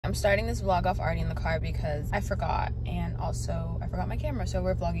I'm starting this vlog off already in the car because I forgot, and also I forgot my camera, so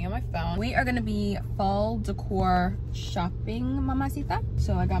we're vlogging on my phone. We are gonna be fall decor shopping, mamacita.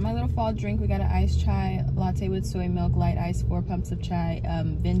 So I got my little fall drink. We got an iced chai latte with soy milk, light ice, 4 pumps of chai,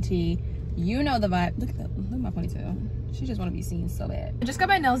 venti. You know the vibe. Look at my ponytail. She just want to be seen so bad. I just got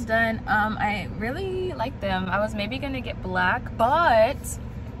my nails done. I really like them. I was maybe gonna get black, but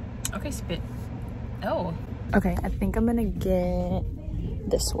okay, spit. Oh, okay, I think I'm gonna get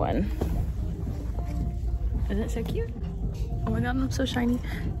this one. Isn't it so cute? Oh my god, I'm so shiny.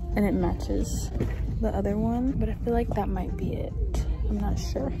 And it matches the other one, but I feel like that might be it. I'm not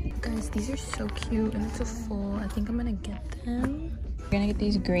sure. Guys, these are so cute, and it's a full. I think I'm gonna get them. We're gonna get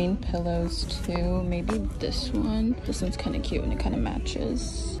these green pillows too. Maybe this one. This one's kind of cute and it kind of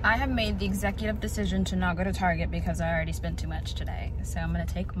matches. I have made the executive decision to not go to Target because I already spent too much today. So I'm gonna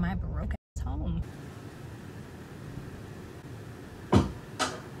take my broke ass home.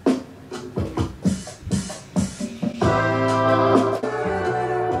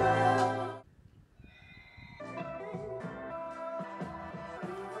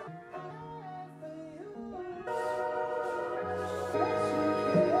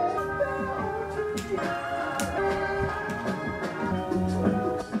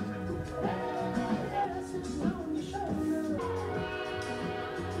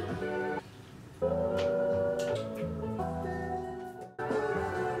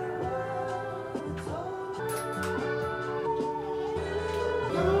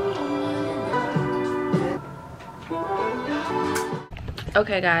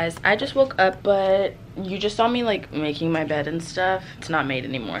 Okay guys, I just woke up, but you just saw me like making my bed and stuff. It's not made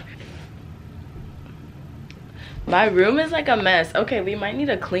anymore. My room is like a mess. Okay, we might need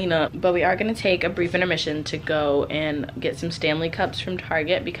to clean up, but we are gonna take a brief intermission to go and get some Stanley cups from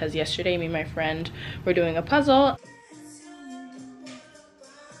Target because yesterday me and my friend were doing a puzzle.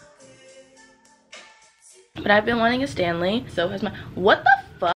 But I've been wanting a Stanley, so has my, what the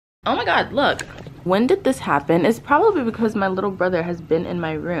fuck? Oh my god, look. When did this happen? It's probably because my little brother has been in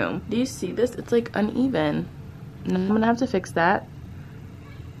my room. Do you see this? It's like uneven. And I'm gonna have to fix that.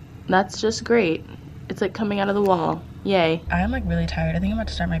 That's just great. It's like coming out of the wall. Yay. I'm like really tired. I think I'm about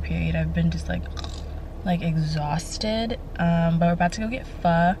to start my period. I've been just like exhausted. But we're about to go get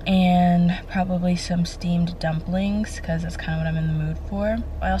pho and probably some steamed dumplings because that's kind of what I'm in the mood for.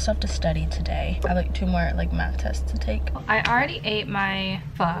 I also have to study today. I have like 2 more like math tests to take. I already ate my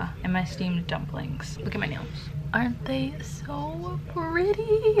pho and my steamed dumplings. Look at my nails. Aren't they so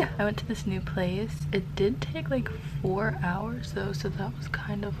pretty? I went to this new place. It did take like 4 hours though, so that was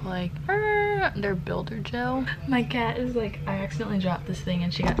kind of like their builder gel. My cat is like, I accidentally dropped this thing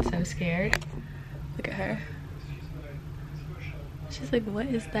and she got so scared. Look at her. She's like, what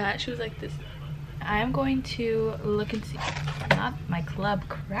is that? She was like this. I am going to look and see. Not my club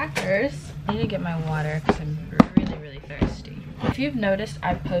crackers. I need to get my water because I'm really thirsty. If you've noticed,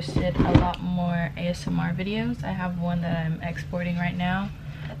 I've posted a lot more ASMR videos. I have one that I'm exporting right now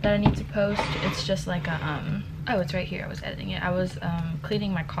that I need to post. It's just like a, oh, it's right here. I was editing it. I was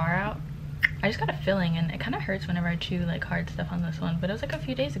cleaning my car out. I just got a filling and it kind of hurts whenever I chew like hard stuff on this one, but it was like a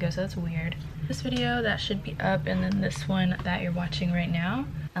few days ago, so that's weird. This video that should be up, and then this one that you're watching right now.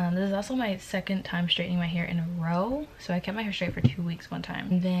 This is also my 2nd time straightening my hair in a row, so I kept my hair straight for 2 weeks one time.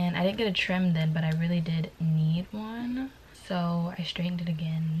 And then I didn't get a trim then, but I really did need one, so I straightened it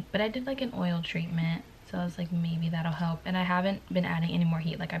again. But I did like an oil treatment, so I was like, maybe that'll help. And I haven't been adding any more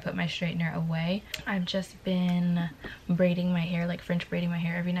heat. Like I put my straightener away. I've just been braiding my hair, like French braiding my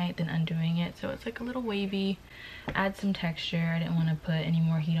hair every night, then undoing it, so it's like a little wavy. Add some texture. I didn't want to put any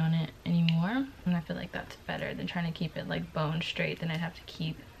more heat on it anymore, and I feel like that's better than trying to keep it like bone straight. Then I'd have to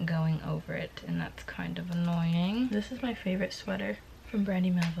keep going over it, and that's kind of annoying. This is my favorite sweater from Brandy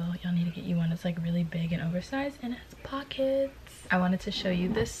Melville. Y'all need to get you one. It's like really big and oversized and it has pockets. I wanted to show you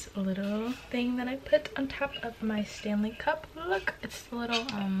this little thing that I put on top of my Stanley cup. Look, it's the little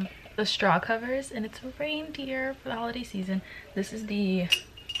the straw covers, and it's a reindeer for the holiday season. This is the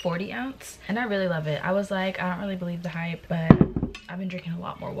 40 ounce and I really love it. I was like, I don't really believe the hype, but I've been drinking a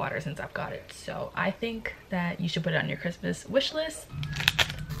lot more water since I've got it, so I think that you should put it on your Christmas wish list.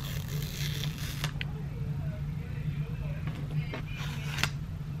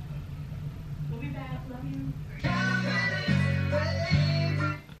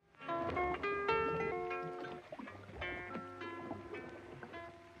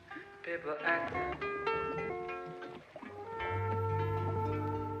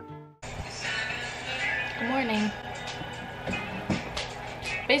 Good morning.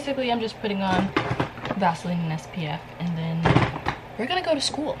 Basically, I'm just putting on Vaseline and SPF, and then we're gonna go to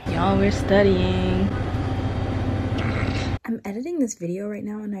school. Y'all, we're studying. I'm I'm editing this video right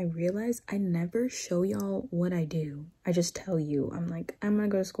now and I realize I never show y'all what I do. I just tell you. I'm like, I'm gonna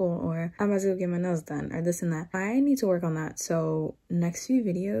go to school, or I'm about to go get my nails done, or this and that. I need to work on that. So next few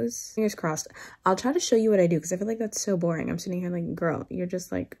videos, fingers crossed, I'll try to show you what I do, because I feel like that's so boring. I'm sitting here like, girl, you're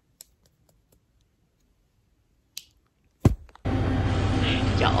just like...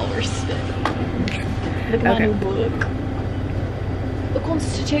 Y'all were studying. Look at my new book. The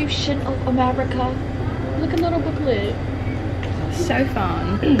Constitution of America. Look at the little booklet. So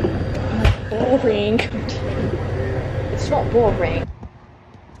fun. Boring. It's not boring.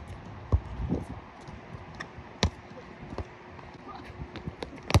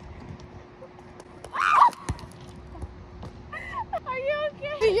 Are you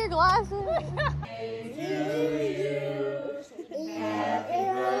okay? Your glasses.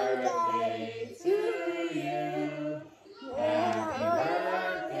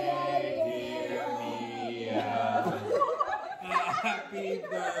 Happy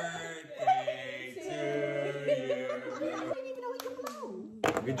birthday to you. I didn't even know you could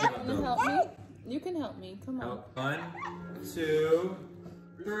blow. Good job. You help me? You can help me. Come on. 1, 2,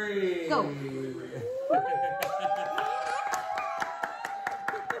 3. Go.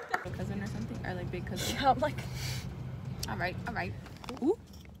 Cousin or something? Or like big cousin? I'm like... Alright, alright. Ooh.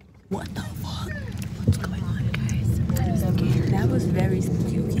 What the fuck? What's going on, guys? I'm scared. That was very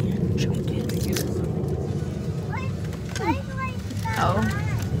spooky. Oh.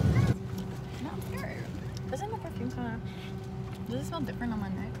 No, I'm scared. Doesn't the perfume kind of... Does it smell different on my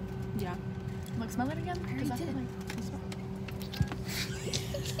neck? Yeah. Look, smell it again? Because I feel like...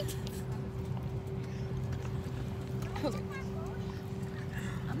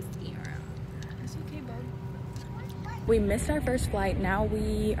 I'm scared. It's okay, bud. We missed our first flight. Now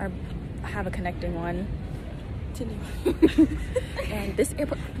we have a connecting one to New York. And this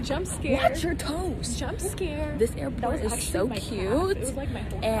airport... Jump scare. Watch your toes. Jump scare. This airport is so cute. It was like my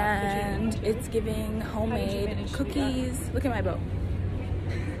whole and it's giving homemade cookies. Look at my boat.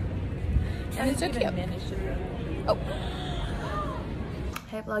 And it's so cute. Oh.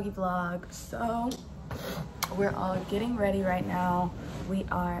 Hey vloggy vlog. So we're all getting ready right now. We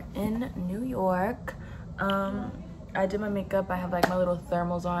are in New York. I did my makeup. I have like my little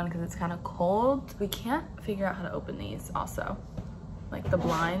thermals on because it's kind of cold. We can't figure out how to open these also. Like the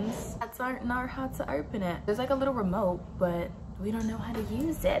blinds. That's not how to open it. There's like a little remote, but we don't know how to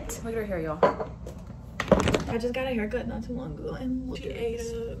use it. Look at her hair, y'all. I just got a haircut not too long ago and look at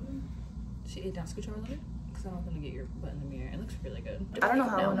it. She ate down. Scooch over a little bit. Because I don't want to get your butt in the mirror. It looks really good. I don't know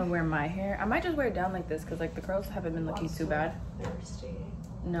how I want to wear my hair. I might just wear it down like this because like the curls haven't been looking too bad. Thirsty.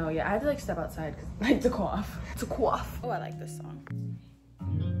 No, yeah, I had to like step outside because like to cough. To cough. Oh, I like this song.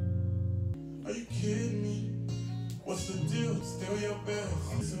 Are you kidding me? What's the deal? Still your best.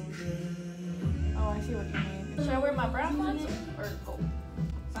 Oh, I see what you mean. Should I wear my brown ones or gold?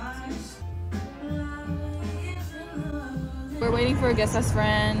 We're waiting for a guest best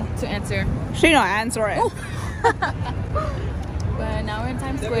friend to answer. She not answering. Oh. But now we're in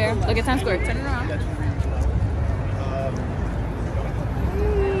Times Square. Look at Times Square. Turn it around.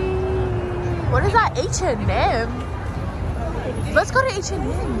 What is that? H&M? Let's go to H&M.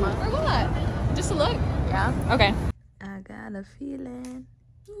 Or what? Just to look? Yeah. Okay. I got a feeling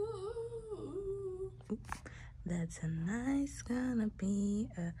that tonight's gonna be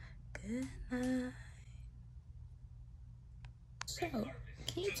a good night. So,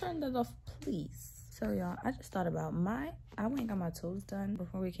 can you turn that off, please? So, y'all, I just thought about I went and got my toes done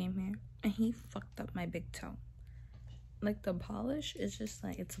before we came here, and he fucked up my big toe. Like, the polish is just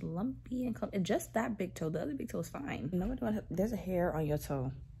like, it's lumpy and clumpy. Just that big toe. The other big toe is fine. There's a hair on your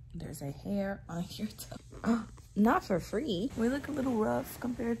toe. There's a hair on your toe. Not for free. We look a little rough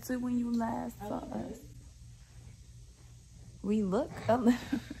compared to when you last saw us. We look a little...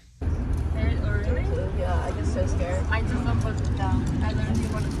 Really? Yeah, I get so scared. I just don't put it down. I literally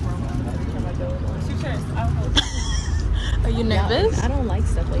want to throw up every time I go. What's your chest? Are you nervous? Yeah, I don't like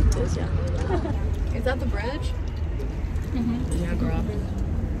stuff like this, yeah. Is that the bridge? Mm-hmm. Yeah, girl.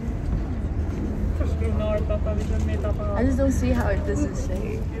 I just don't see how this is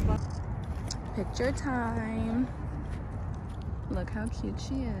safe. Picture time. Look how cute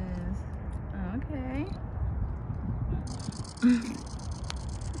she is. Okay.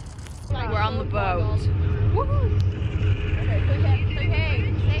 We're on the boat. Woohoo! Say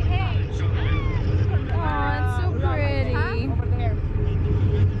hey. Say hey. Oh, it's so pretty. Over there.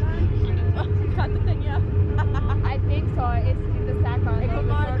 Cut the thing, yeah. I think so. It's in the sack on.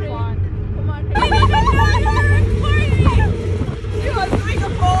 Come on, come on.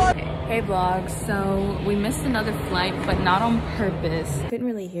 Hey, Hey vlog, so we missed another flight, but not on purpose. Couldn't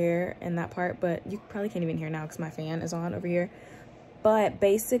really hear in that part, but you probably can't even hear now because my fan is on over here. But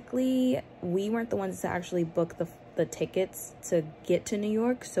basically, we weren't the ones to actually book the tickets to get to New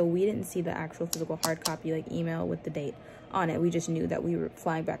York, so we didn't see the actual physical hard copy like email with the date on it. We just knew that we were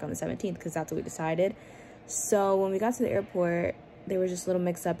flying back on the 17th because that's what we decided. So when we got to the airport, there was just a little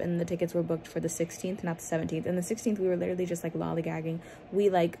mix up and the tickets were booked for the 16th, not the 17th. And the 16th, we were literally just like lollygagging. We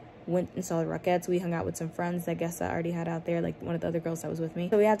like went and saw the Rockettes. We hung out with some friends that I guess I already had out there, like one of the other girls that was with me.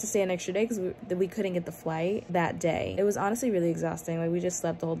 So we had to stay an extra day because we couldn't get the flight that day. It was honestly really exhausting. Like we just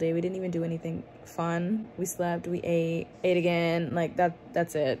slept the whole day. We didn't even do anything fun. We slept, we ate again, like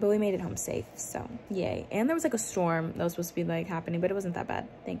that's it. But we made it home safe, so yay. And there was like a storm that was supposed to be like happening, but it wasn't that bad,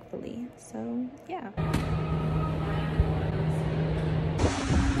 thankfully. So yeah.